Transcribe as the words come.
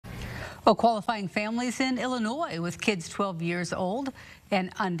Well, qualifying families in Illinois with kids 12 years old and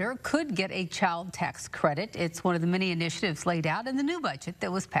under could get a child tax credit. It's one of the many initiatives laid out in the new budget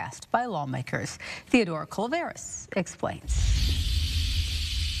that was passed by lawmakers. Theodora Colaveras explains.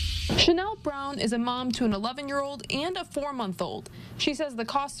 Chanel Brown is a mom to an 11-year-old and a 4-month-old. She says the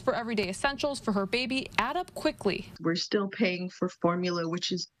costs for everyday essentials for her baby add up quickly. We're still paying for formula,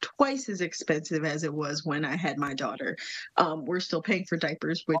 which is twice as expensive as it was when I had my daughter. We're still paying for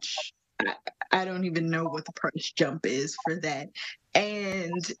diapers, which I don't even know what the price jump is for that.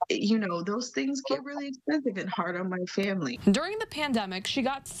 And, those things get really expensive and hard on my family. During the pandemic, she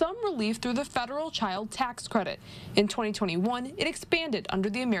got some relief through the federal child tax credit. In 2021, it expanded under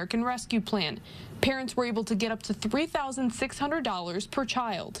the American Rescue Plan. Parents were able to get up to $3,600 per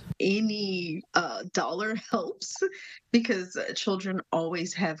child. Any dollar helps because children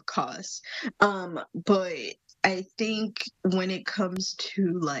always have costs. But I think when it comes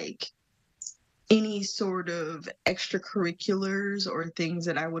to any sort of extracurriculars or things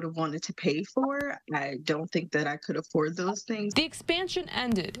that I would have wanted to pay for, I don't think that I could afford those things. The expansion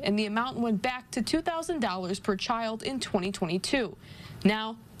ended and the amount went back to $2,000 per child in 2022.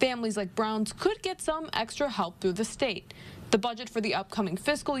 Now, families like Brown's could get some extra help through the state. The budget for the upcoming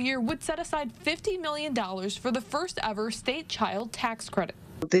fiscal year would set aside $50 million for the first ever state child tax credit.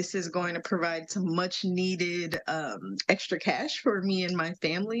 This is going to provide some much needed extra cash for me and my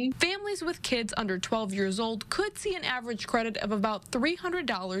family. Families with kids under 12 years old could see an average credit of about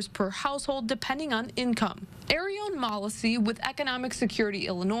 $300 per household depending on income. Arione Mollisey with Economic Security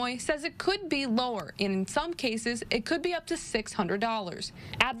Illinois says it could be lower, and in some cases it could be up to $600.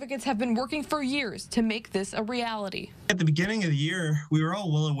 Advocates have been working for years to make this a reality. At the beginning of the year, we were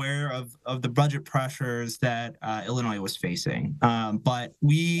all well aware of the budget pressures that Illinois was facing, but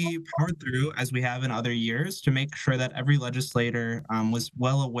we powered through, as we have in other years, to make sure that every legislator was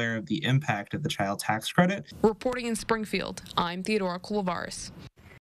well aware of the impact of the child tax credit. Reporting in Springfield, I'm Theodora Colaveras.